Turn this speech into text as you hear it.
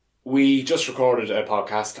we just recorded a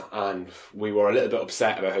podcast and we were a little bit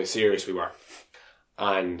upset about how serious we were.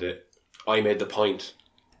 And I made the point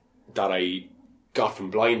that I got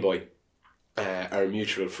from Blind Boy, our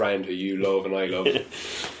mutual friend who you love and I love.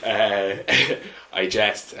 I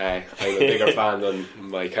jest. I'm a bigger fan than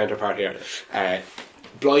my counterpart here.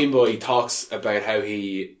 Blind Boy talks about how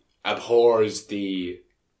he abhors the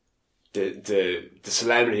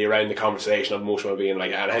solemnity around the conversation of emotional well-being,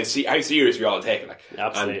 like, and how serious we all take it, like.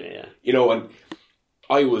 Absolutely, and, yeah. You know, and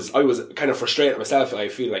I was kind of frustrated myself. I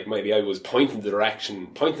feel like maybe I was pointing the direction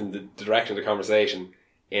of the conversation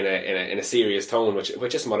in a serious tone, which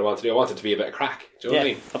isn't what I want to do. I want it to be a bit of crack. Do you know what I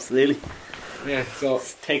mean? Absolutely. Yeah. So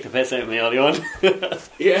just take the piss out of me all you want.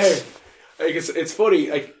 Yeah, like it's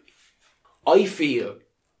funny. Like, I feel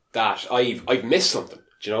that I've missed something.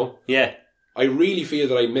 Do you know? Yeah. I really feel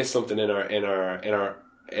that I missed something in our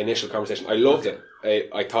initial conversation. I loved it.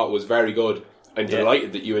 I thought it was very good. I'm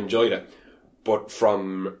delighted that you enjoyed it. But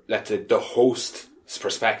from, let's say, the host's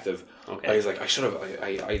perspective, I was like, I should have.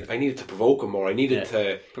 I needed to provoke him more. I needed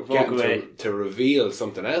to get him to reveal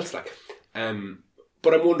something else. Like,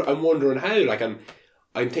 but I'm wondering how. Like,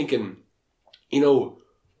 I'm thinking, you know,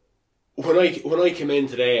 when I came in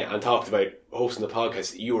today and talked about hosting the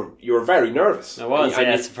podcast, you were very nervous. I was. And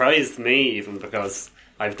it surprised me even because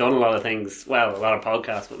I've done a lot of things. Well, a lot of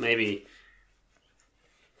podcasts, but maybe,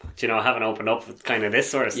 you know, I haven't opened up with kind of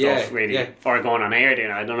this sort of stuff really, or going on air. You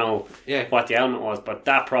know, I don't know what the element was, but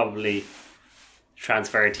that probably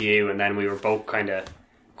transferred to you, and then we were both kind of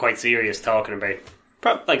quite serious talking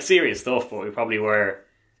about like serious stuff, but we probably were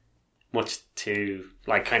much too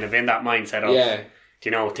like kind of in that mindset of you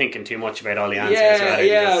know, thinking tay much about all the answers.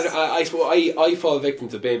 I suppose I fall victim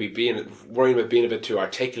to maybe worrying about being a bit too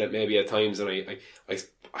articulate maybe at times, and I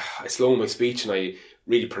slow my speech and I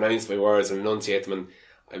really pronounce my words and enunciate them, and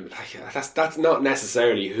I'm like, that's not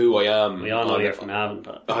necessarily who I am. We all know you're from Avon,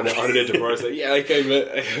 but on an intercourse. Like, yeah, like I'm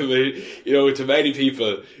a, you know, to many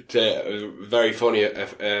people, very funny.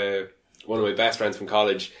 One of my best friends from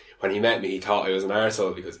college, when he met me, he thought I was an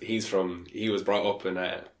arsehole because he was brought up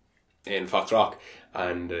in Foxrock,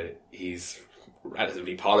 and he's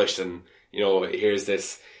relatively polished, and you know, here's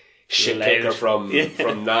this shit kicker from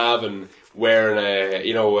Navan wearing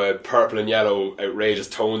a purple and yellow outrageous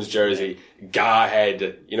Tones jersey,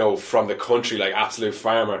 Gawhead, you know, from the country, like absolute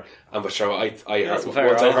farmer. And but sure, I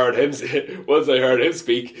heard him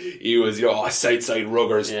speak, he was, you know, Southside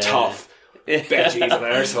ruggers, tough, veggies and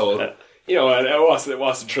arsehole. You know, and it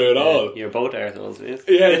wasn't true at all. You're both arseholes, yes.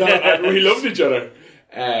 And we loved each other.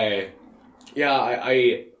 I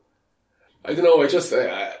don't know. I just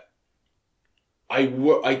I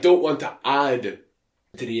don't want to add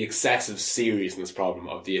to the excessive seriousness problem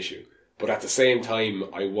of the issue, but at the same time,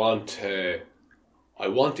 I want to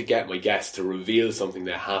get my guests to reveal something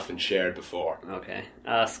they haven't shared before. Okay,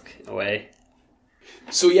 ask away.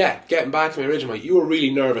 So getting back to my original, you were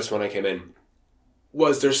really nervous when I came in.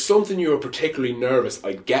 Was there something you were particularly nervous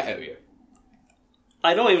I'd get out of you?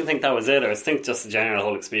 I don't even think that was it. I think just the general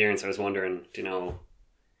whole experience. I was wondering, you know,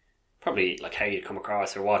 probably like how you'd come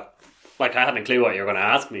across or what. Like, I hadn't a clue what you were going to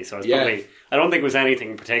ask me, so I was probably, I don't think it was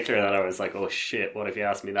anything in particular that I was like, oh shit, what if you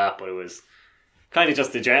asked me that? But it was kind of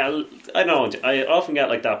just the general. I don't know, I often get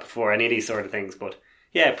like that before any of these sort of things, but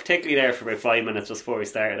yeah, particularly there for about 5 minutes just before we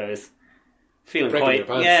started, I was feeling I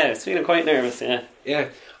was feeling quite nervous. Yeah,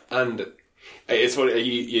 and it's funny.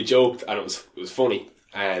 You joked, and it was funny.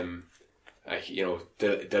 Like, you know,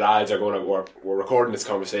 the lads are going to we're recording this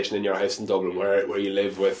conversation in your house in Dublin, where you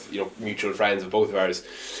live with, you know, mutual friends of both of ours,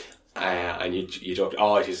 and you joked,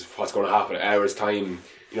 oh, geez, what's going to happen in an hour's time?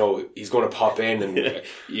 You know, he's going to pop in, and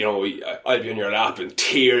you know, I'll be in your lap in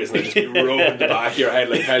tears, and I'll just be rubbing the back of your head,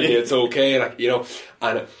 like telling you it's okay, like, you know.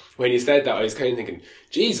 And when you said that, I was kind of thinking,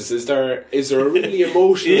 Jesus, is there a really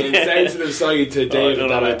emotional and sensitive side to David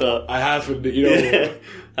that I haven't, you know,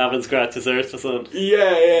 haven't scratched the surface on.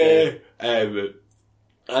 Yeah. And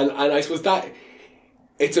I suppose that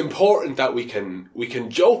it's important that we can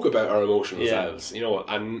joke about our emotional selves, you know,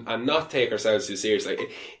 and not take ourselves too seriously.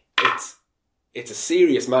 It's a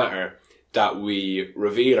serious matter that we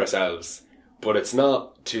reveal ourselves, but it's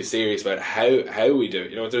not too serious about how we do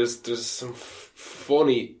it. You know, there's some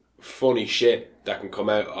funny shit that can come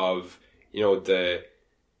out of, you know, the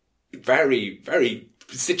very, very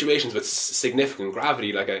situations with significant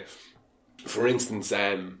gravity. Like, for instance,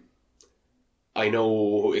 I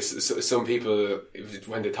know some people,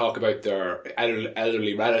 when they talk about their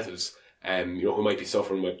elderly relatives, you know, who might be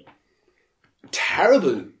suffering with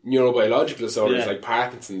terrible neurobiological disorders like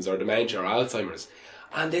Parkinson's or dementia or Alzheimer's,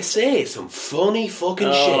 and they say some funny fucking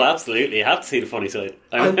shit. Oh, absolutely. You have to see the funny side.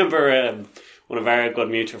 I remember one of our good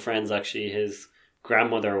mutual friends, actually, his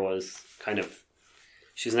grandmother was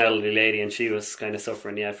she's an elderly lady, and she was kind of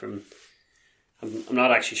suffering, from, I'm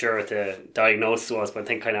not actually sure what the diagnosis was, but I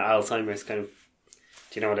think kind of Alzheimer's, kind of,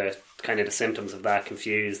 the kind of the symptoms of that,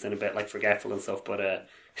 confused and a bit like forgetful and stuff. But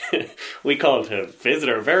we called to visit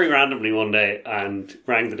her very randomly one day and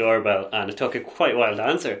rang the doorbell, and it took quite a while to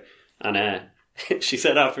answer. And she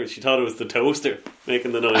said afterwards she thought it was the toaster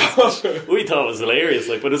making the noise. We thought it was hilarious,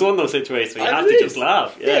 but it's one of those situations where you have to just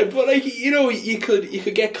laugh. Yeah, but you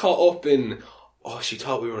could get caught up in, oh, she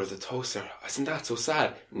thought we were the toaster. Isn't that so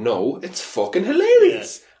sad? No, it's fucking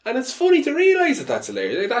hilarious. Yeah. And it's funny to realise that that's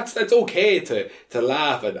hilarious. That's okay to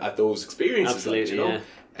laugh at those experiences. Absolutely,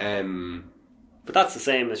 yeah. But that's the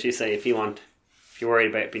same as you say, if you're worried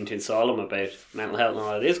about being too solemn about mental health and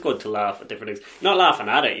all that, it is good to laugh at different things. You're not laughing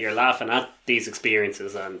at it, you're laughing at these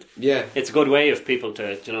experiences, and it's a good way of people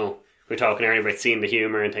to, we were talking earlier about seeing the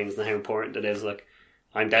humour and things and how important it is.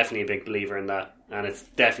 I'm definitely a big believer in that, and it's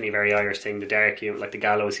definitely a very Irish thing, the dark humour, like the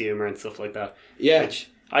gallows humour and stuff like that. Yeah. Which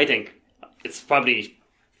I think it's probably,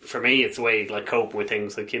 for me, it's a way coping with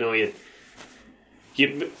things.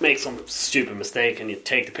 You'd make some stupid mistake and you'd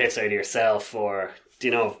take the piss out of yourself, or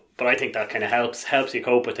but I think that kind of helps you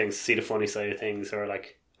cope with things, see the funny side of things. Or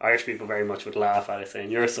Irish people very much would laugh at it,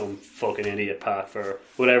 saying you're some fucking idiot, Pat, for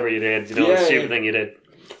whatever you did, the stupid thing you did.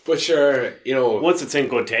 But sure, once it's in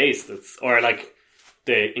good taste,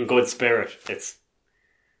 in good spirit, it's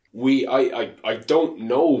I don't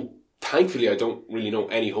know, thankfully I don't really know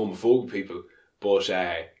any homophobic people, but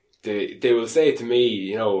they will say to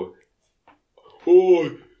me, oh,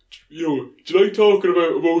 do you like talking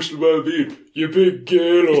about emotional well-being? You big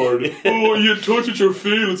gay lord. Oh, you touch at your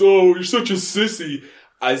feelings. Oh, you're such a sissy.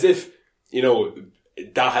 As if,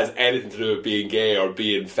 that has anything to do with being gay or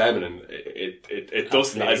being feminine. It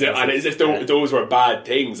doesn't. As if those were bad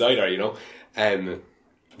things either,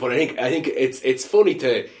 But I think it's funny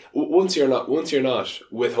to, once you're not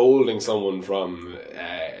withholding someone from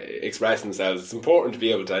expressing themselves, it's important to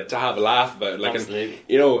be able to have a laugh about it. Absolutely.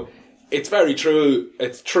 It's very true.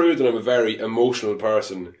 It's true that I'm a very emotional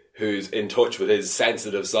person who's in touch with his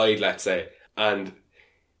sensitive side, let's say. And,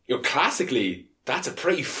 classically, that's a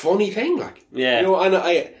pretty funny thing, Yeah. And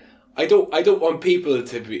I don't want people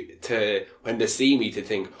to when they see me to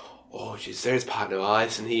think, oh, geez, there's Pat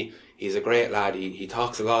Noise, and he's a great lad. He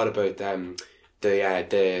talks a lot about the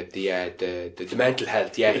mental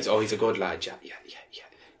health. Yeah, he's a good lad. Yeah.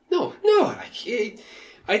 No,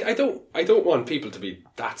 I don't want people to be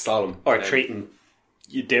that solemn or treating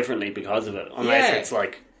you differently because of it, unless it's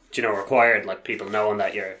required, people knowing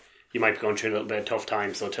that you might be going through a little bit of tough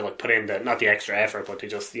time, so to put in not the extra effort, but to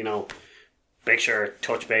just make sure,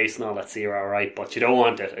 touch base and all that, see you're alright. But you don't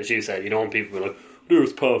want it, as you said, you don't want people to be like,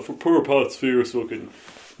 there's Pat, poor Pat's fierce fucking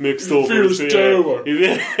mixed up. Fierce dour.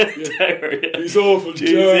 He's awful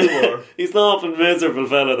dour. He's an awful miserable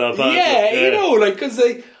fella, that Pat. Yeah, because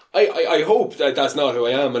I hope that that's not who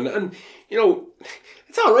I am, and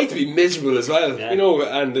it's alright to be miserable as well,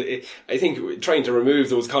 and I think trying to remove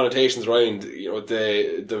those connotations around,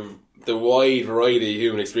 the wide variety of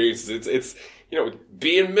human experiences, it's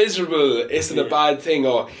being miserable isn't a bad thing,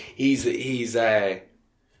 or he's he's a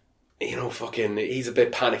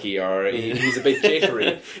bit panicky, or he's a bit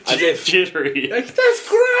jittery. As if jittery. That's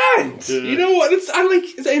grand.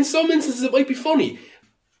 And in some instances it might be funny.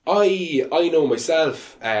 I know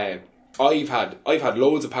myself, I've had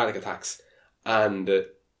loads of panic attacks, and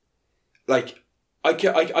I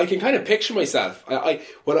can kind of picture myself.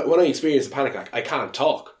 When I experience a panic attack, I can't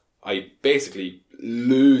talk. I basically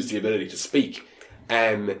lose the ability to speak,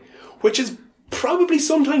 which is probably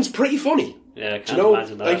sometimes pretty funny. Yeah, I can't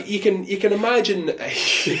imagine that. You can imagine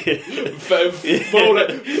flat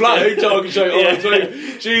out talking shit all the time.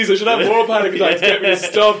 Jeez, I should have more panic attacks to get me to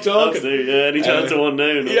stop talking. Absolutely, any chance of one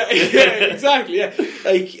now? No? Yeah, exactly. Yeah,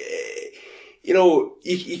 I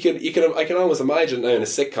can almost imagine now in a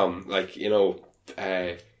sitcom,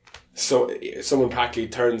 so someone practically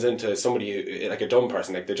turns into somebody who, a dumb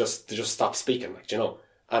person, they just stop speaking,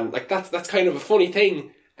 and that's kind of a funny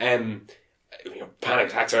thing. Panic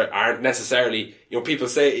attacks aren't necessarily, people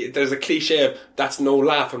say there's a cliche of that's no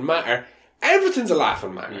laughing matter. Everything's a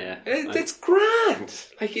laughing matter. Yeah, it's grand.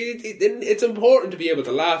 It's important to be able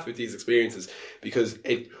to laugh with these experiences, because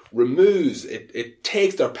it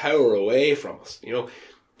takes their power away from us.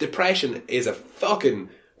 Depression is a fucking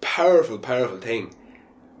powerful thing.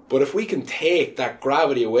 But if we can take that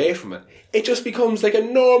gravity away from it, it just becomes like a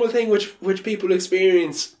normal thing which people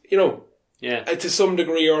experience, to some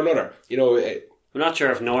degree or another. I'm not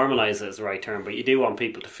sure if normalise is the right term, but you do want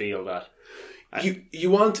people to feel that. You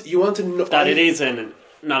want to know that it is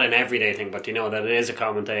not an everyday thing, but that it is a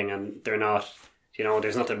common thing, and they're not,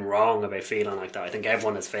 there's nothing wrong about feeling like that. I think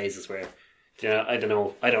everyone has phases where, I don't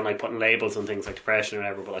know, I don't like putting labels on things like depression or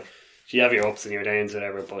whatever, but like, you have your ups and your downs or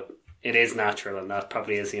whatever, but it is natural, and that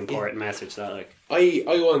probably is the important message that, like, I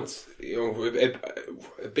want,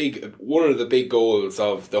 one of the big goals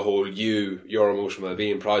of the whole Your Emotional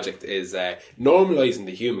Wellbeing project is normalising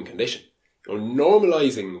the human condition.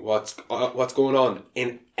 Normalising what's going on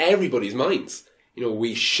in everybody's minds.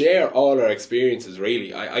 We share all our experiences,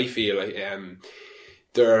 really. I feel like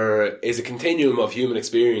there is a continuum of human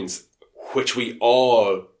experience which we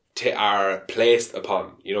all are placed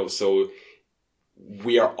upon, so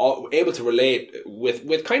we are all able to relate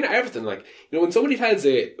with kind of everything. Like, when somebody tells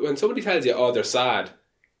you, oh, they're sad,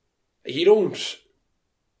 you don't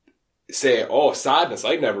say, oh, sadness,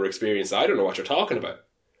 I've never experienced that, I don't know what you're talking about.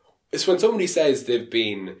 It's when somebody says they've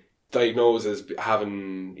been diagnosed as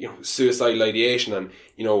having, suicidal ideation and,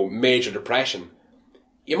 major depression,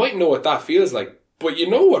 you might know what that feels like, but you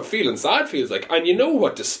know what feeling sad feels like, and you know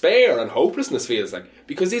what despair and hopelessness feels like,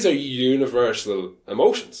 because these are universal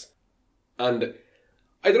emotions. And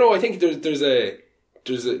I don't know, I think there's a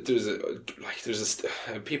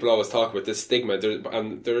people always talk about this stigma,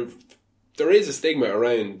 there is a stigma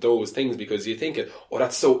around those things, because you think, oh,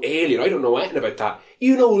 that's so alien, I don't know anything about that.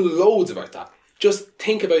 You know loads about that. Just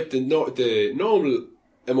think about the normal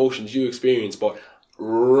emotions you experience, but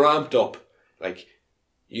ramped up. Like,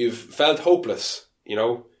 you've felt hopeless,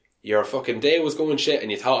 your fucking day was going shit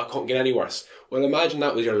and you thought it couldn't get any worse. Well, imagine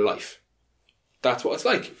that was your life. That's what it's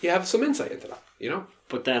like. You have some insight into that,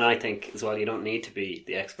 But then I think as well, you don't need to be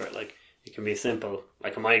the expert. Like, it can be simple.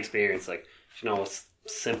 Like, in my experience, like, it's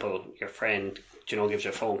simple. Your friend, gives you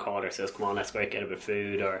a phone call or says, come on, let's go out, get a bit of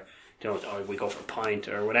food, or, or we go for a pint,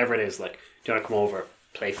 or whatever it is. Like, do you want to come over,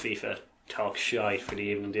 play FIFA, talk shite for the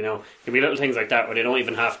evening, It can be little things like that where they don't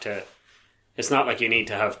even have to, it's not like you need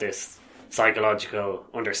to have this psychological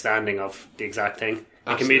understanding of the exact thing.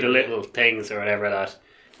 Absolutely. It can be the little things or whatever that,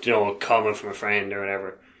 comment from a friend or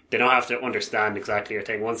whatever. They don't have to understand exactly your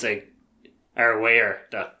thing. Once they are aware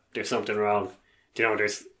that there's something wrong,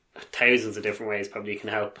 there's thousands of different ways probably you can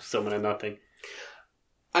help someone in that thing.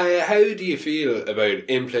 How do you feel about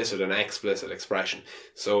implicit and explicit expression?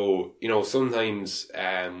 So, sometimes,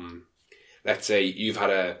 let's say you've had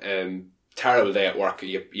a terrible day at work.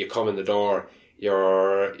 You come in the door,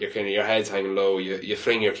 your head's hanging low. You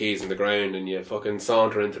fling your keys on the ground and you fucking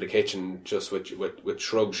saunter into the kitchen just with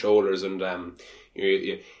shrugged shoulders, and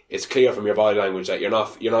it's clear from your body language that you're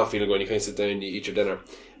not feeling good. You can't sit down and you eat your dinner.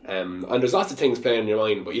 And there's lots of things playing in your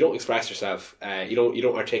mind, but you don't express yourself. You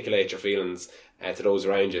don't articulate your feelings to those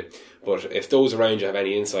around you. But if those around you have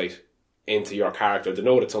any insight into your character, they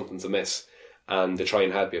know that something's amiss, and they try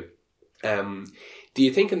and help you. Do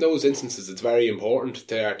you think in those instances it's very important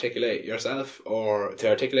to articulate yourself, or to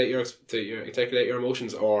articulate your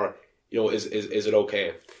emotions, or is it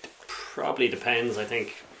okay? Probably depends, I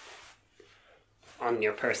think, on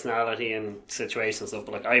your personality and situations and stuff.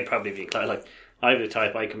 But like, I'd probably be like, I'm the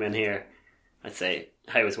type, I come in here, I'd say,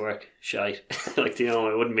 how was work? Shite. Like,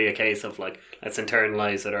 it wouldn't be a case of like, let's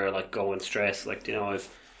internalise it or like go and stress. Like, I was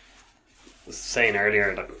saying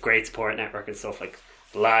earlier, like, great support network and stuff. Like,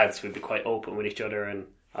 the lads would be quite open with each other, and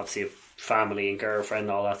obviously family and girlfriend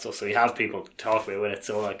and all that stuff. So you have people to talk about with it.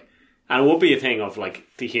 So like, and it would be a thing of like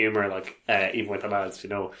the humour, like even with the lads,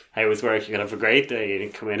 how was work? You could have a great day, and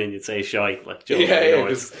you'd come in and you'd say shite, like,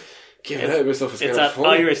 it's that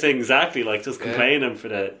Irish thing, exactly, like just complaining for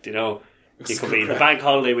the, it could be the bank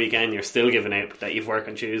holiday weekend, you're still giving out that you've worked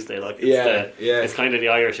on Tuesday, like, it's kind of the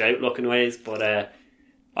Irish outlook in ways. But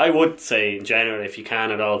I would say in general, if you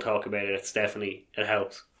can at all talk about it, it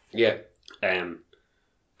helps.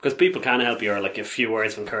 Because people can help you, or like a few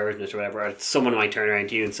words of encouragement or whatever, or someone might turn around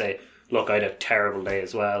to you and say, look, I had a terrible day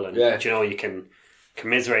as well, and you can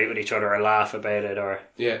commiserate with each other or laugh about it, or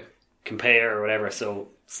compare or whatever. So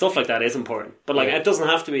stuff like that is important, but like, it doesn't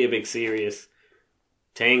have to be a big serious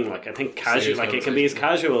thing. Like, I think casual, like, it can be as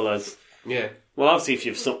casual as, well, obviously if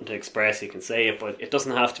you have something to express you can say it, but it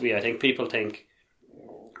doesn't have to be. I think people think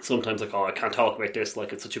sometimes like, oh, I can't talk about this,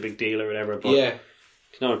 like it's such a big deal or whatever, but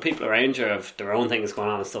people around you have their own things going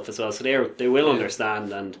on and stuff as well, so they will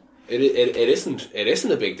understand. And it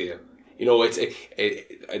isn't a big deal.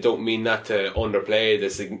 I don't mean that to underplay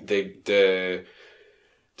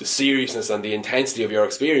the seriousness and the intensity of your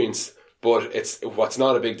experience, but what's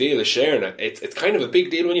not a big deal is sharing it. It's kind of a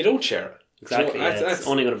big deal when you don't share it. Exactly. It's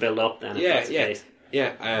only going to build up then. If that's the case.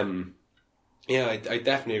 I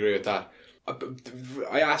definitely agree with that.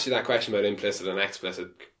 I asked you that question about implicit and explicit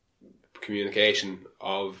communication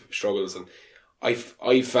of struggles, and I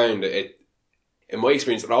found it in my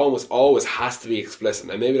experience, it always has to be explicit.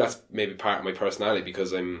 And maybe that's part of my personality,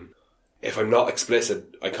 because if I'm not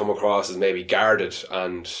explicit, I come across as maybe guarded,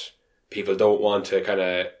 and people don't want to kind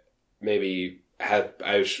of maybe help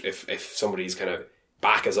out if somebody's kind of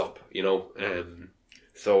back us up, you know.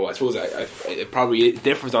 So I suppose it probably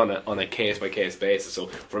differs on a case by case basis. So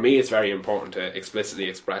for me, it's very important to explicitly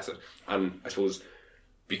express it. And I suppose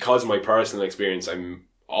because of my personal experience, I'm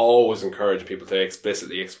always encouraging people to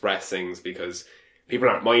explicitly express things, because people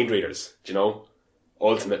aren't mind readers, you know.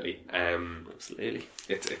 Ultimately, absolutely,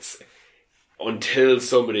 it's until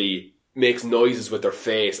somebody makes noises with their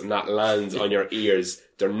face and that lands on your ears,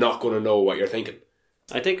 they're not going to know what you're thinking.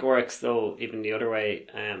 I think it works though even the other way.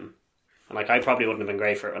 Like, I probably wouldn't have been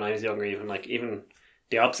great for it when I was younger. Even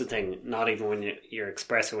the opposite thing. Not even when you're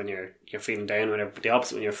expressing when you're feeling down, or whatever. But the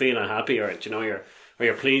opposite, when you're feeling happy, or you know,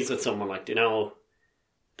 you're pleased with someone. Like, you know,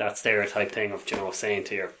 that stereotype thing of, you know, saying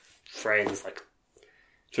to your friends, like,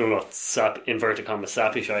 you know, inverted commas,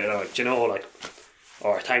 sappy shit, like, you know, like,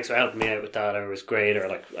 or thanks for helping me out with that, or it was great, or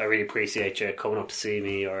like, I really appreciate you coming up to see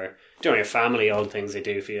me, or, you know, your family, all the things they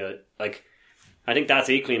do for you. Like, I think that's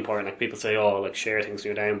equally important. Like, people say, oh, like, share things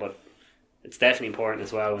when you're down, but it's definitely important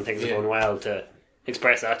as well when things are going well to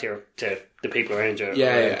express that to the people around you.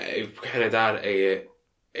 Yeah, kind of that a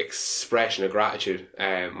expression of gratitude.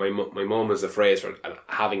 My mum has a phrase for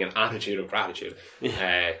having an attitude of gratitude.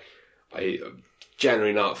 I'm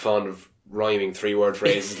generally not fond of rhyming 3-word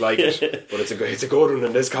phrases like it, but it's a good one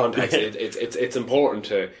in this context. It's important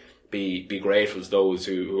to be grateful to those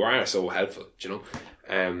who are so helpful, you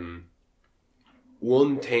know.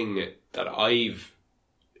 One thing that I've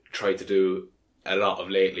tried to do a lot of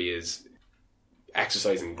lately is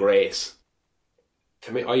exercising grace.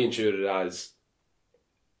 To me, I intuit it as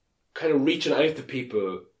kind of reaching out to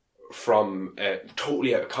people from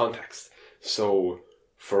totally out of context. So,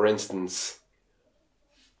 for instance,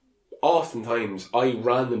 oftentimes I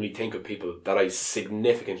randomly think of people that I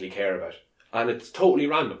significantly care about, and it's totally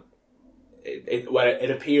random.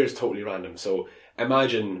 It appears totally random. So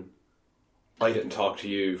imagine I didn't talk to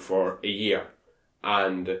you for a year,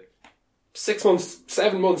 and 6 months,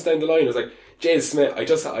 7 months down the line, I was like, James Smith,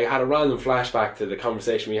 I had a random flashback to the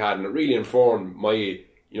conversation we had, and it really informed my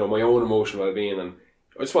own emotional well-being, and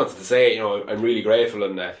I just wanted to say, you know, I'm really grateful,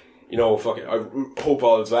 and you know, I hope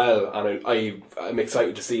all's well, and I'm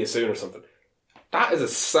excited to see you soon or something. That is a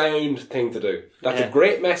sound thing to do. That's a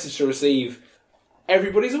great message to receive.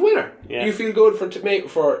 Everybody's a winner. Yeah. You feel good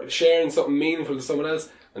for sharing something meaningful to someone else,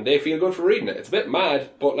 and they feel good for reading it. It's a bit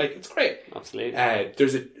mad, but like, it's great. Absolutely.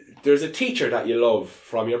 There's a teacher that you love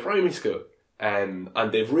from your primary school, and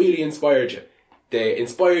they've really inspired you. They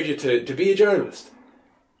inspired you to be a journalist.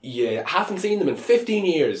 You haven't seen them in 15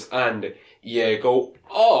 years, and you go,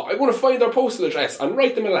 oh, I want to find their postal address and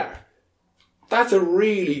write them a letter. That's a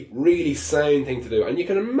really, really sound thing to do. And you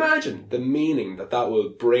can imagine the meaning that will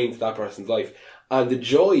bring to that person's life, and the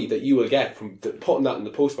joy that you will get from putting that in the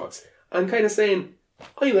postbox and kind of saying,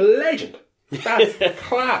 I'm a legend. That's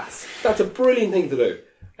class. That's a brilliant thing to do.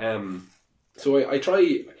 So I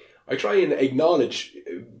try and acknowledge,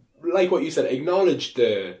 like what you said, acknowledge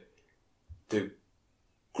the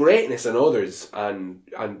greatness in others, and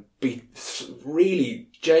be really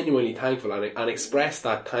genuinely thankful, and express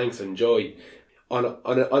that thanks and joy on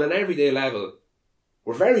an everyday level.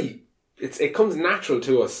 It comes natural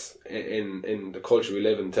to us in the culture we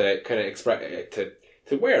live in to kind of express,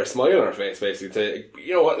 to wear a smile on our face, basically, to,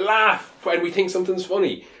 you know, laugh when we think something's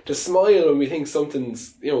funny, to smile when we think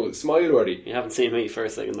something's, you know, smile-worthy. You haven't seen me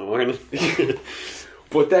first thing in the morning.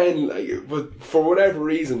 But then, but for whatever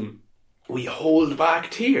reason, we hold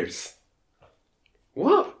back tears.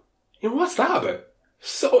 What? You know, what's that about?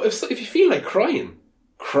 So if you feel like crying,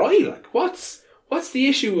 cry. Like, what's the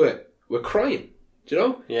issue with crying? Do you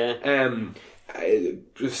know? Yeah.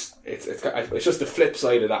 It's just the flip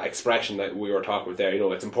side of that expression that we were talking about there. You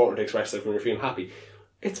know, it's important to express yourself when you're feeling happy.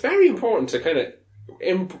 It's very important to kind of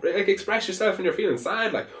express yourself when you're feeling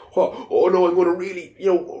sad. Like, oh no, I'm going to really,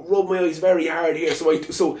 you know, rub my eyes very hard here so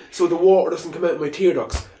the water doesn't come out of my tear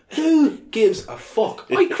ducts. Who gives a fuck?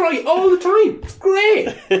 I cry all the time. It's great.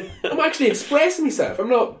 I'm actually expressing myself. I'm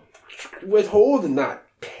not withholding that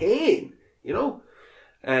pain, you know.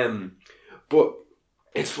 But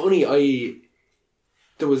it's funny.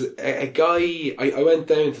 There was a guy. I went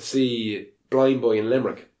down to see Blind Boy in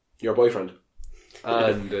Limerick, your boyfriend,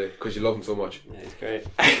 and because you love him so much. Yeah, he's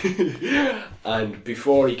great. And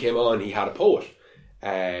before he came on, he had a poet.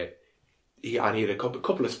 He had a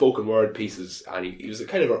couple of spoken word pieces, and he was a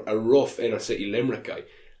kind of a rough inner city Limerick guy,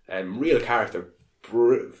 real character,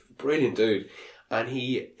 brilliant dude, and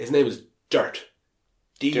his name was Dirt,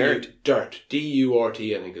 Dirt.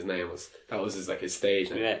 D-U-R-T, I think his name was. That was his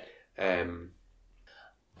stage name. Yeah.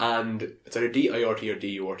 And it's either D-I-R-T or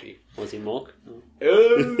D-U-R-T. Was he Muck?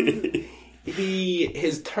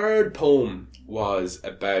 His third poem was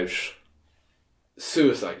about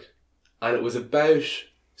suicide. And it was about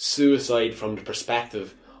suicide from the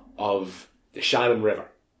perspective of the Shannon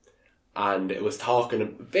River. And it was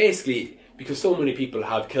talking, basically, because so many people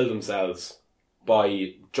have killed themselves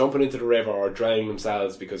by jumping into the river or drowning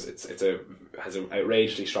themselves because it has an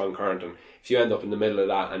outrageously strong current, and if you end up in the middle of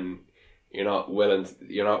that and you're not willing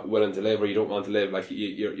to live, or you don't want to live, like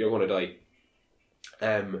you're going to die.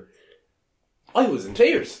 I was in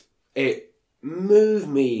tears. It moved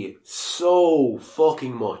me so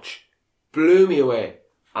fucking much, blew me away,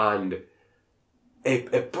 and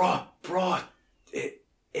it brought it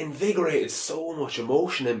invigorated so much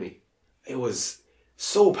emotion in me. It was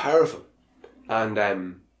so powerful. And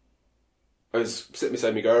I was sitting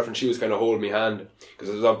beside my girlfriend. She was kind of holding my hand because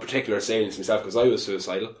I was on particular salient myself because I was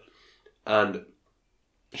suicidal, and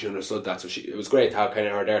she understood that. So it was great to have kind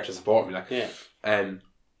of her there to support me.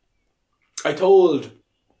 I told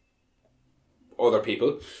other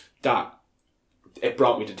people that it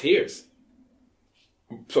brought me to tears.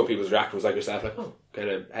 Some people's reaction was like yourself, like, oh, kind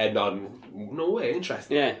of head nodding, no way,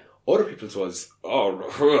 interesting. Yeah. Other people's was,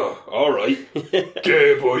 oh, alright,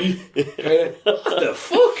 gay boy. What the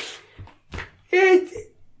fuck? Yeah,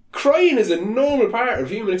 crying is a normal part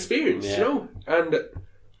of human experience, you know? And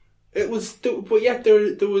it was, but yet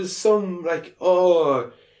there was some, like,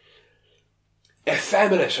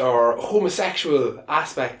 effeminate or homosexual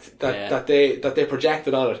aspect that they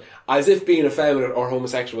projected on it, as if being effeminate or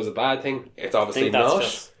homosexual was a bad thing. It's obviously not. I think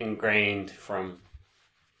that's just ingrained from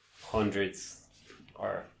hundreds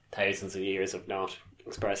or thousands of years of not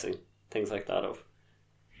expressing things like that, of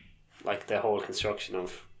like the whole construction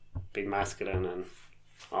of being masculine and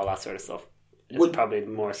all that sort of stuff. It's probably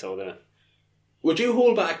more so the... Would you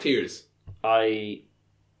hold back tears? I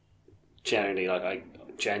genuinely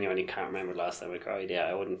can't remember the last time I cried. Yeah,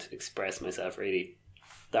 I wouldn't express myself really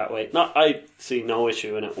that way. I see no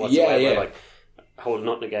issue in it whatsoever. Yeah. Like, hold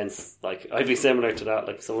nothing against, like, I'd be similar to that.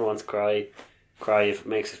 Like, if someone wants to cry if it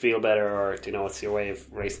makes you feel better, or it's your way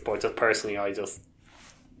of raising points. Personally, I just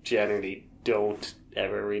generally don't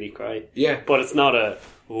ever really cry. Yeah. But it's not I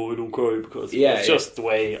don't cry because it's just the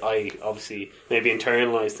way I obviously maybe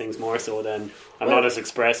internalise things more so than I'm not as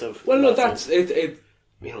expressive. Well, no, that's it.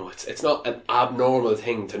 It's not an abnormal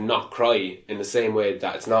thing to not cry in the same way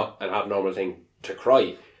that it's not an abnormal thing to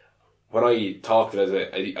cry. When I talked as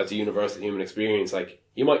a universal human experience, like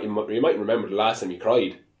you might remember the last time you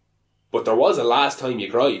cried. But there was a last time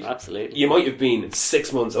you cried. Absolutely. You might have been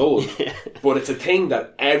 6 months old, but it's a thing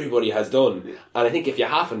that everybody has done. And I think if you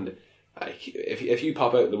haven't, like, if you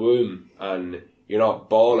pop out of the womb and you're not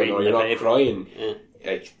bawling or you're not crying,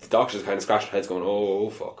 like, the doctors kind of scratch their heads going, oh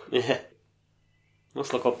fuck. Yeah.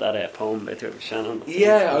 Let's look up that poem by Trevor Shannon.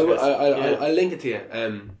 Yeah, I'll link it to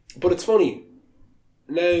you. But it's funny,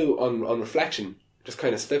 now on reflection, just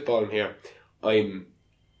kind of spitballing here, I'm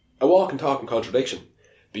a walk and talk in contradiction.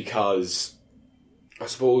 Because I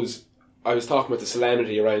suppose I was talking about the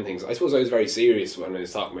solemnity around things. I suppose I was very serious when I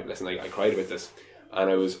was talking about, listen, I cried about this. And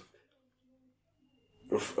I was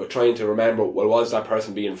trying to remember, well, was that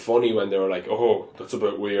person being funny when they were like, oh, that's a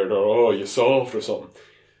bit weird, or oh, you're soft or something.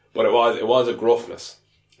 But it was a gruffness.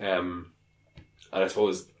 And I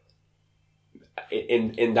suppose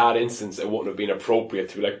in that instance, it wouldn't have been appropriate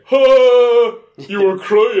to be like, ah, you were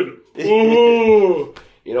crying. Oh.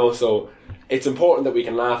 So... It's important that we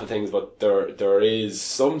can laugh at things, but there is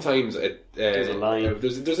sometimes there's a line.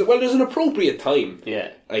 There's an appropriate time.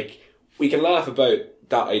 Yeah, like we can laugh about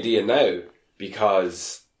that idea now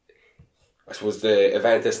because I suppose the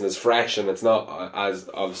event isn't as fresh and it's not as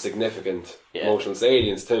of significant emotional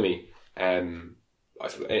salience to me. I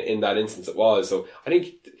suppose in that instance it was. So I think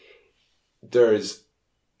there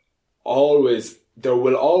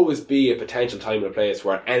will always be a potential time and a place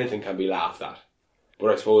where anything can be laughed at.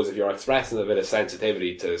 But I suppose if you're expressing a bit of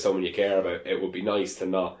sensitivity to someone you care about, it would be nice to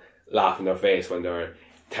not laugh in their face when they're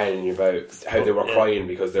telling you about how they were crying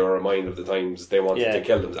because they were reminded of the times they wanted to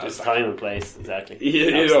kill themselves. There's time and place, exactly. You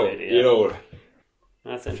know.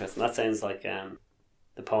 That's interesting. That sounds like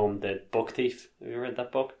the poem The Book Thief. Have you read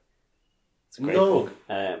that book? It's a great book.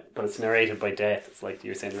 But it's narrated by Death. It's like you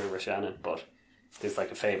were saying, River Shannon, but there's like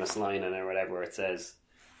a famous line in it or whatever where it says,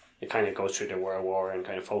 it kind of goes through the World War and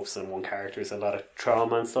kind of focuses on one character. There's a lot of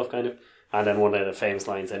trauma and stuff, kind of. And then one of the famous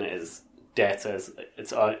lines in it is, Death says,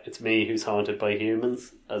 it's me who's haunted by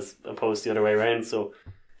humans, as opposed to the other way around. So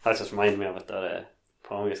that just reminded me of it, that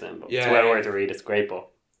poem you're saying. But it's well worth a read. It's a great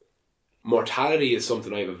book. mortality is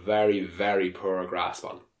something I have a very, very poor grasp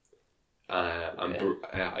on. How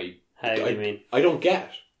do you mean? I don't get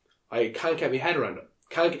it. I can't get my head around it.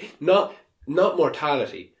 Not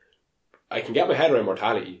mortality. I can get my head around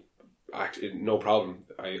mortality. Actually, no problem.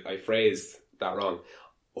 I phrased that wrong.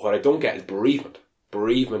 What I don't get is bereavement.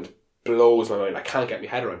 Bereavement blows my mind. I can't get my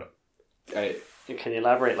head around it. Can you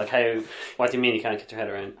elaborate? Like what do you mean you can't get your head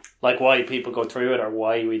around? Like why people go through it, or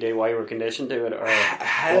why we're conditioned to it, or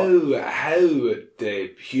how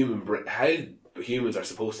the how humans are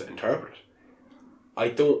supposed to interpret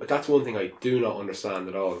it. That's one thing I do not understand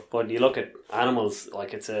at all. But you look at animals,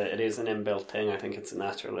 like it is an inbuilt thing. I think it's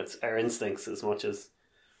natural. It's our instincts as much as,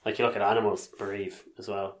 like, you look at animals bereave as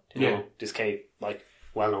well. You know, this case, like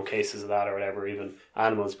well-known cases of that or whatever. Even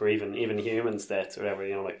animals bereaving, even humans' deaths or whatever.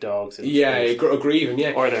 You know, like dogs. And grieving.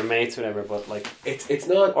 Yeah, or their mates, or whatever. But like, it's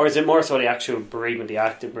not. Or is it more so the actual bereavement, the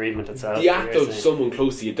active bereavement itself? The act of someone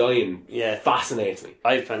close to you dying. Fascinates me.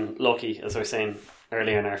 I've been lucky, as I was saying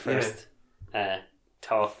earlier in our first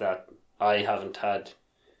talk, that I haven't had,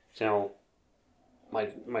 you know, my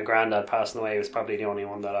granddad passing away was probably the only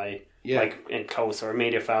one that I like in close or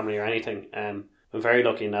immediate family or anything. I'm very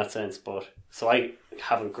lucky in that sense, but so I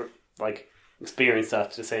haven't like experienced that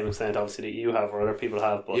to the same extent, obviously, that you have or other people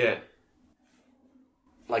have. But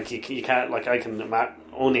like you can't, like, I can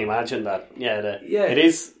only imagine that. It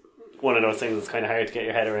is one of those things that's kind of hard to get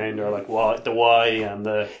your head around, or like what the why and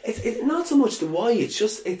the. It's not so much the why. It's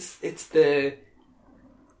just it's the.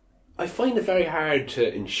 I find it very hard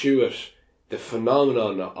to intuit the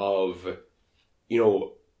phenomenon of, you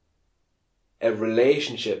know, a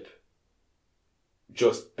relationship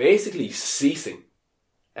just basically ceasing,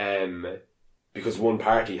 because one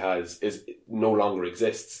party is no longer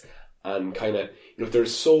exists, and kind of, you know,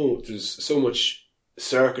 there's so much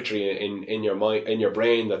circuitry in your mind, in your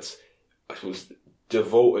brain, that's, I suppose,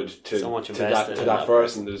 devoted to that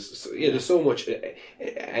person. There's so much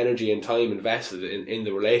energy and time invested in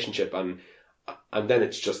the relationship, and then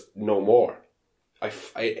it's just no more.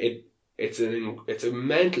 It's a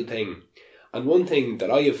mental thing, and one thing that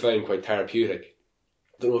I have found quite therapeutic.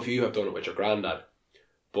 I don't know if you have done it with your granddad,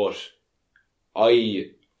 but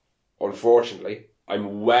unfortunately,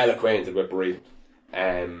 I'm well acquainted with bereavement.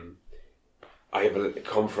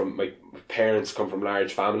 My parents come from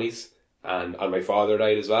large families, and my father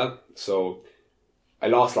died as well. So I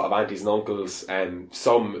lost a lot of aunties and uncles,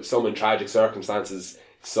 some in tragic circumstances,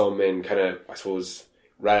 some in kind of, I suppose,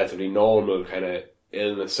 relatively normal kind of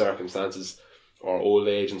illness circumstances or old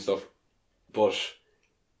age and stuff. But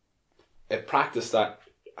a practice that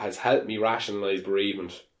has helped me rationalise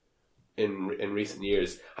bereavement in recent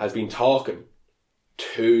years has been talking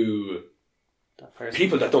to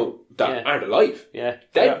people that aren't alive.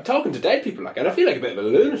 Talking to dead people, like, and I feel like a bit of a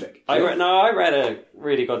lunatic. I read a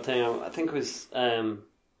really good thing. I think it was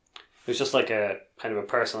just like a kind of a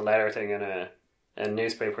personal letter thing in a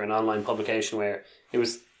newspaper, an online publication, where it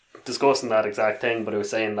was discussing that exact thing, but it was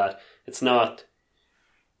saying that it's not,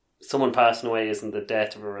 someone passing away isn't the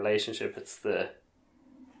death of a relationship, it's the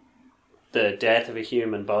death of a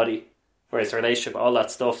human body. Whereas the relationship, all that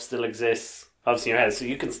stuff still exists, obviously, in your head, so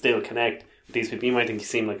you can still connect with these people. You might think you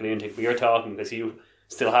seem like a lunatic, but you're talking because you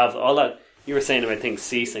still have all that. You were saying about things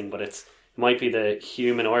ceasing, but it might be the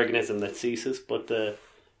human organism that ceases, but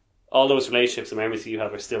all those relationships and memories that you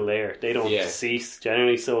have are still there. They don't cease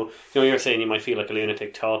generally. So, you know, you're saying you might feel like a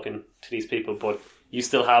lunatic talking to these people, but you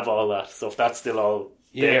still have all that stuff. That's still all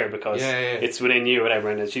there because it's within you, whatever.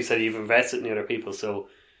 And as she said, you've invested in the other people, so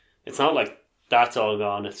it's not like that's all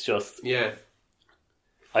gone. It's just I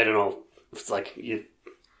don't know. It's like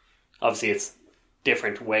obviously it's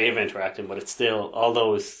different way of interacting, but it's still, all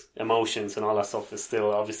those emotions and all that stuff is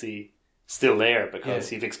still obviously still there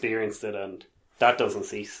because you've experienced it, and that doesn't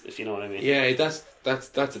cease, if you know what I mean. Yeah, that's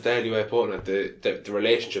a deadly way of putting it. The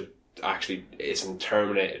relationship actually isn't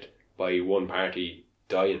terminated by one party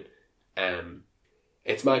dying.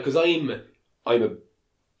 It's mad because I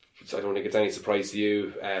don't think it's any surprise to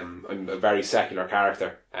you. I'm a very secular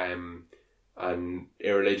character, and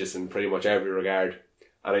irreligious in pretty much every regard,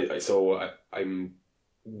 and I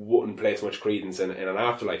wouldn't place much credence in an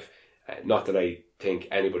afterlife. Not that I think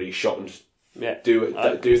anybody shouldn't do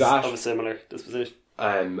that. I have a similar disposition.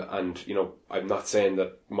 And you know, I'm not saying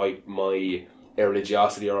that my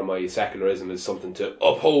irreligiosity or my secularism is something to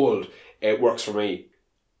uphold. It works for me,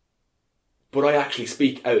 but I actually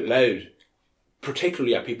speak out loud,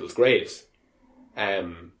 particularly at people's graves,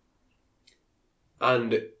 and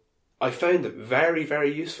I found it very,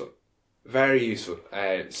 very useful. Very useful.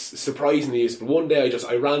 Surprisingly useful. One day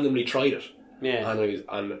I randomly tried it. Yeah.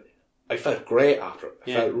 And I felt great after it.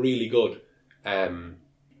 I felt really good.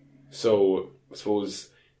 So I suppose,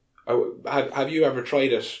 have you ever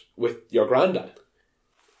tried it with your granddad?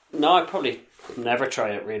 No, I probably never try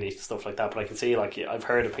it really, stuff like that. But I can see, like, I've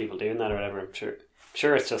heard of people doing that or whatever. I'm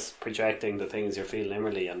sure it's just projecting the things you're feeling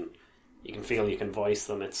inwardly, and you can feel, you can voice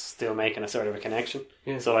them. It's still making a sort of a connection.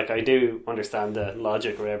 Yeah. So, like, I do understand the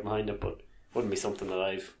logic or whatever behind it, but it wouldn't be something that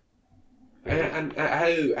I've. And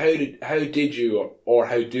how did you or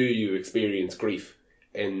how do you experience grief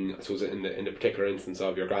in, I suppose, in the particular instance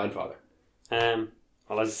of your grandfather? Well, as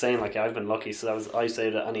I was saying, like, I've been lucky, so that was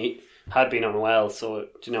isolated, and he had been unwell, so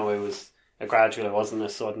it was a gradual. It wasn't a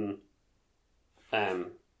sudden.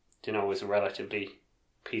 It was a relatively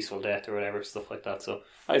peaceful death or whatever, stuff like that. So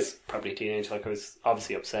I was probably a teenager, like, I was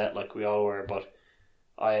obviously upset, like we all were, but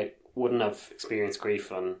I wouldn't have experienced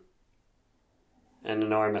grief on an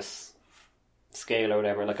enormous scale or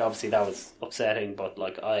whatever. Like, obviously that was upsetting, but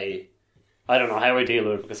like I don't know how I deal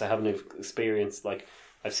with it, because I haven't experienced, like,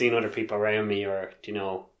 I've seen other people around me or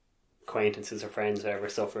acquaintances or friends or whatever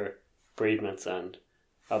suffer bereavements, and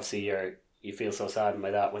obviously you feel so saddened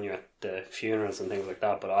by that when you're at the funerals and things like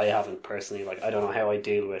that. But I haven't personally, like, I don't know how I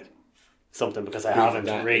deal with something, because I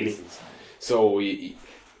haven't really. So,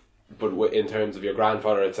 but in terms of your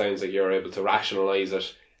grandfather, it sounds like you're able to rationalise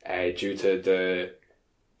it due to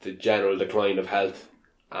the general decline of health,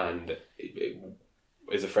 and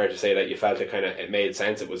is it fair to say that you felt it made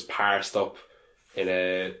sense? It was parsed up in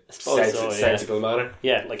a sensible manner.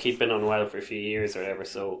 Yeah, like, he'd been unwell for a few years or whatever,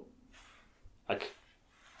 so, like,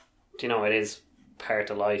 it is part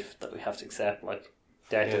of life that we have to accept. Like,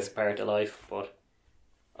 death is part of life, but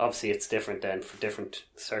obviously it's different then for different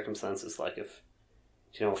circumstances. Like, if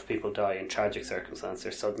people die in tragic circumstances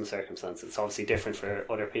or sudden circumstances, it's obviously different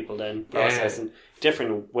for other people then, processing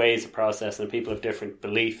different ways of processing. People have different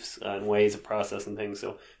beliefs and ways of processing things,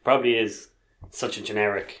 so probably is such a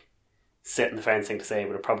generic sit in the fence thing to say,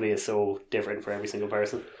 but it probably is so different for every single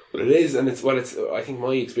person. Well, it is, and it's I think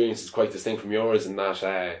my experience is quite distinct from yours in that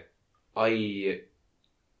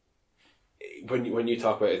when you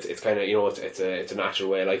talk about it, it's kind of, it's a natural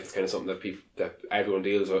way of life. It's kind of something that everyone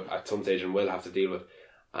deals with at some stage and will have to deal with.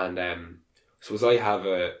 And so as I have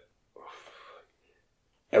a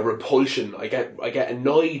repulsion, I get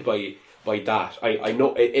annoyed by that. I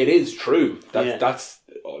know it is true. That's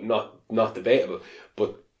not debatable.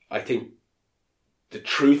 But I think the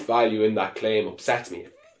truth value in that claim upsets me,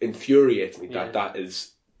 infuriates me. That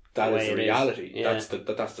is the reality. Yeah.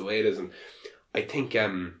 That's the way it is. And I think I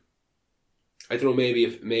don't know,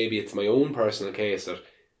 maybe it's my own personal case that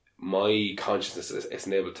my consciousness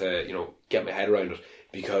isn't able to get my head around it,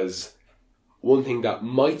 because one thing that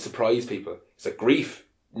might surprise people is that grief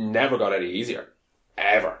never got any easier,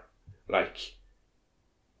 ever. Like,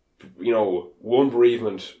 one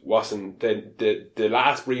bereavement wasn't the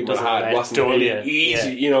last bereavement I had wasn't really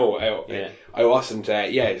easy. I wasn't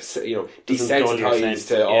desensitized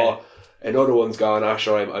to another one's gone.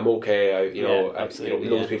 Sure, I'm okay. Loads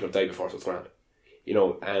of people have died before, so it's grand.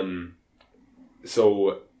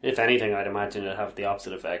 So if anything, I'd imagine it'd have the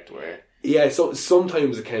opposite effect where. Yeah, so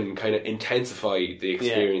sometimes it can kind of intensify the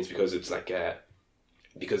experience, because it's like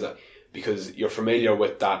because you're familiar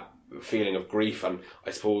with that feeling of grief, and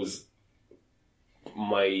I suppose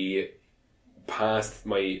my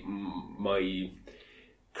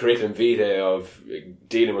curriculum vitae of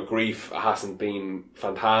dealing with grief hasn't been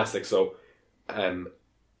fantastic, so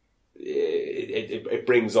it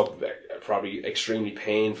brings up probably extremely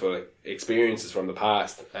painful experiences from the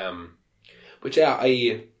past. But yeah,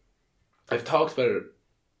 I've talked about it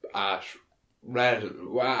I've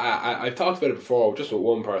talked about it before, just with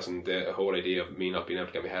one person, the whole idea of me not being able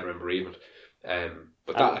to get my head around bereavement.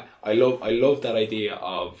 But that I love that idea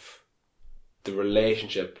of the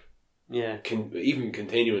relationship. Yeah, even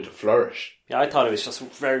continuing to flourish. Yeah, I thought it was just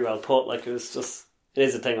very well put. Like, it is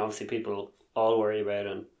a thing obviously people all worry about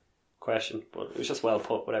and question, but it was just well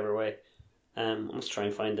put whatever way. I must try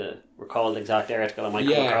and recall the exact article. I might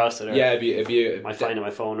come across it. Or I might find it on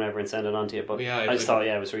my phone or whatever and send it on to you. But I just thought,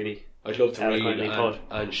 it was really. I'd love to read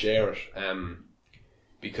and share it,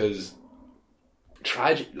 because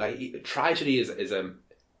tragedy is an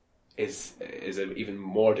even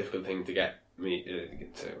more difficult thing to get me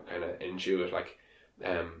to kind of intuit. Like,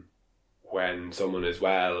 when someone is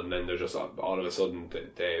well and then they're just all of a sudden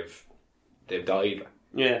they've died.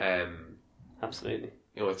 Yeah. Absolutely.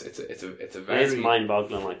 It's a very. It is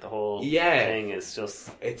mind-boggling. Like, the whole thing is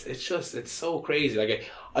just. It's so crazy.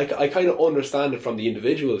 Like, I kind of understand it from the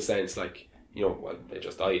individual sense. Like, they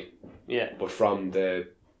just died. Yeah. But from the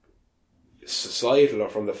societal or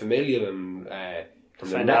from the familial and from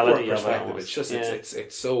the network perspective, it's just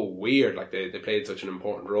it's so weird. Like, they played such an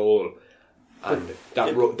important role, and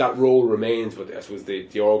that role remains, but I suppose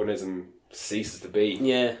the organism ceases to be.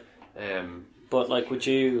 Yeah. But like, would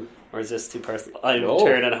you, or is this too personal? I'm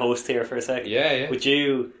turning host here for a second. Yeah. Would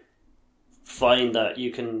you find that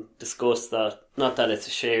you can discuss that? Not that it's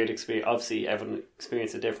a shared experience. Obviously, everyone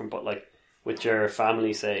experiences it different, but like with your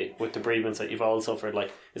family, say, with the bereavements that you've all suffered,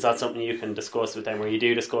 like, is that something you can discuss with them, or you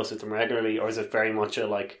do discuss with them regularly, or is it very much a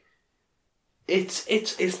like?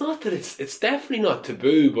 It's not that it's definitely not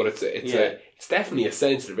taboo, but it's definitely a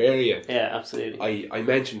sensitive area. Yeah, absolutely. I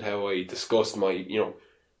mentioned how I discussed my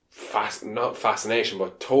not fascination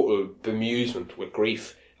but total bemusement with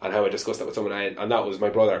grief, and how I discussed that with someone, and that was my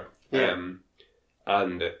brother. Yeah.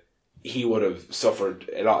 And he would have suffered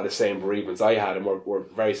a lot of the same bereavements I had, and we're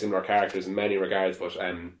very similar characters in many regards, but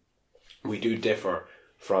we do differ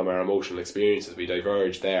from our emotional experiences. We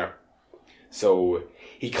diverge there. So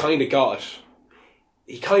he kind of got it,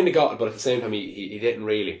 but at the same time he didn't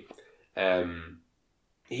really.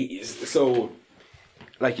 So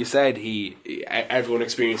like you said, everyone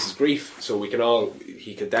experiences grief, so he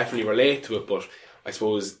could definitely relate to it, but I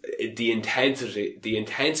suppose the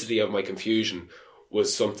intensity of my confusion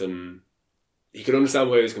was something he could understand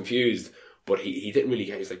why I was confused, but he didn't really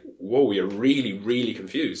get. He's like, "Whoa, you're really, really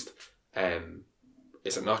confused.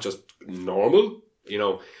 Is it not just normal?"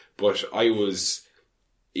 But I was,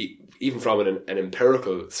 even from an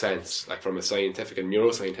empirical sense, like from a scientific and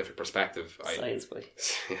neuroscientific perspective, science boy.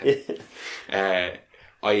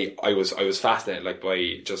 I was fascinated, like,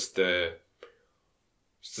 by just the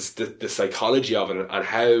psychology of it, and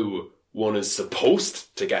how one is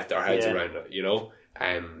supposed to get their heads around it.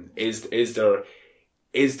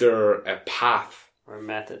 Is there a path or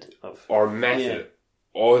method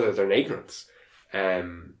other than ignorance?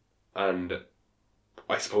 And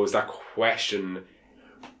I suppose that question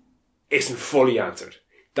isn't fully answered.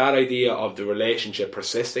 That idea of the relationship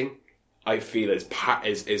persisting, I feel is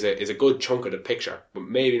a good chunk of the picture, but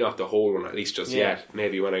maybe not the whole one, at least just yet.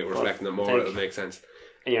 Maybe when I reflect on it more, it'll make sense.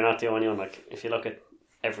 And you're not the only one. Like, if you look at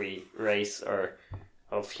every race or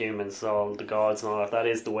of humans, all the gods and all that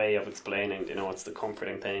is the way of explaining. It's the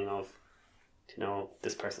comforting thing of,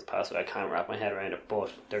 this person's passed away. I can't wrap my head around it,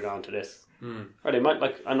 but they're gone to this. Or they might,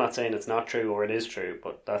 like, I'm not saying it's not true or it is true,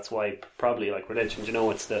 but that's why probably like religion,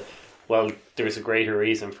 it's there's a greater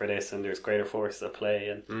reason for this, and there's greater forces at play,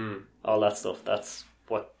 and all that stuff. That's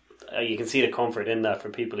what you can see the comfort in that for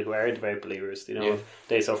people who are devout believers. If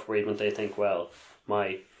they suffer bereavement, they think, well,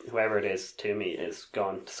 my whoever it is to me is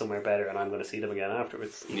gone to somewhere better, and I'm going to see them again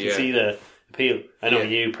afterwards. You can see the appeal. I know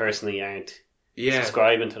you personally aren't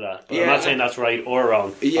subscribing to that, but I'm not saying that's right or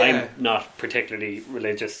wrong. I'm not particularly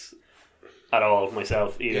religious at all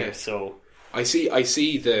myself either, so I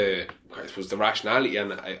see the rationality,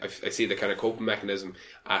 and I see the kind of coping mechanism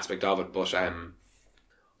aspect of it, but I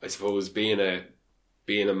suppose being an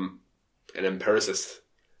empiricist,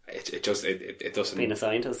 it doesn't. Being a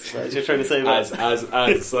scientist, as you're trying to say. As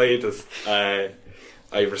a scientist,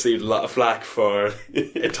 I've received a lot of flack for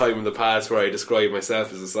a time in the past where I described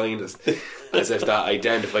myself as a scientist, as if that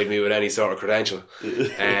identified me with any sort of credential.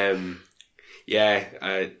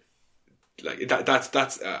 Like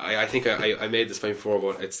that's I think I made this point before,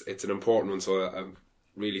 but it's an important one, so I'm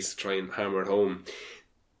really trying and hammer it home.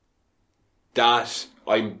 That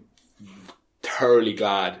I'm thoroughly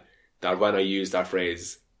glad that when I used that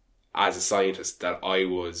phrase as a scientist, that I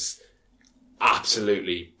was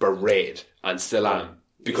absolutely berated, and still am,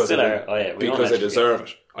 because I deserve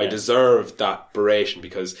it. I deserve that beration,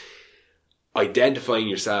 because identifying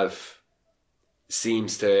yourself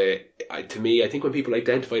seems to me, I think when people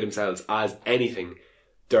identify themselves as anything,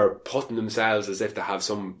 they're putting themselves as if they have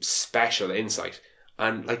some special insight,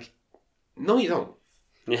 and like, no, you don't.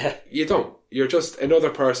 You don't. You're just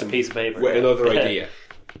another person, a piece of paper with another idea.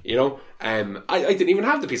 I didn't even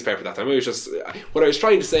have the piece of paper that time. I was just, what I was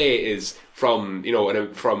trying to say is, from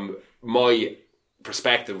my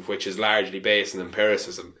perspective, which is largely based on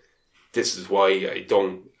empiricism, this is why I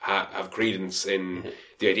don't have credence in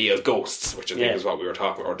the idea of ghosts, which I think is what we were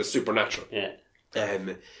talking about, or the supernatural.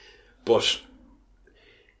 But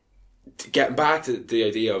getting back to the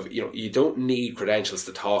idea of, you don't need credentials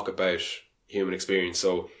to talk about human experience.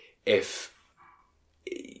 So if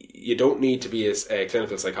you don't need to be a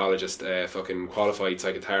clinical psychologist, a fucking qualified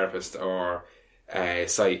psychotherapist, or a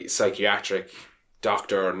psychiatric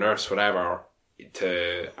doctor or nurse, whatever,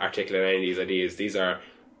 to articulate any of these ideas. These are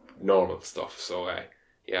normal stuff. So I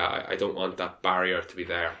don't want that barrier to be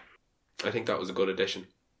there. I think that was a good addition.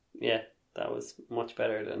 Yeah, that was much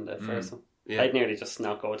better than the first one. Yeah. I'd nearly just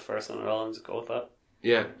not go with the first one at all and just go with that.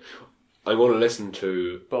 Yeah. I want to listen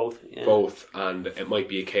to both, and it might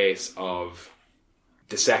be a case of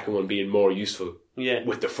the second one being more useful Yeah.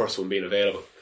 with the first one being available.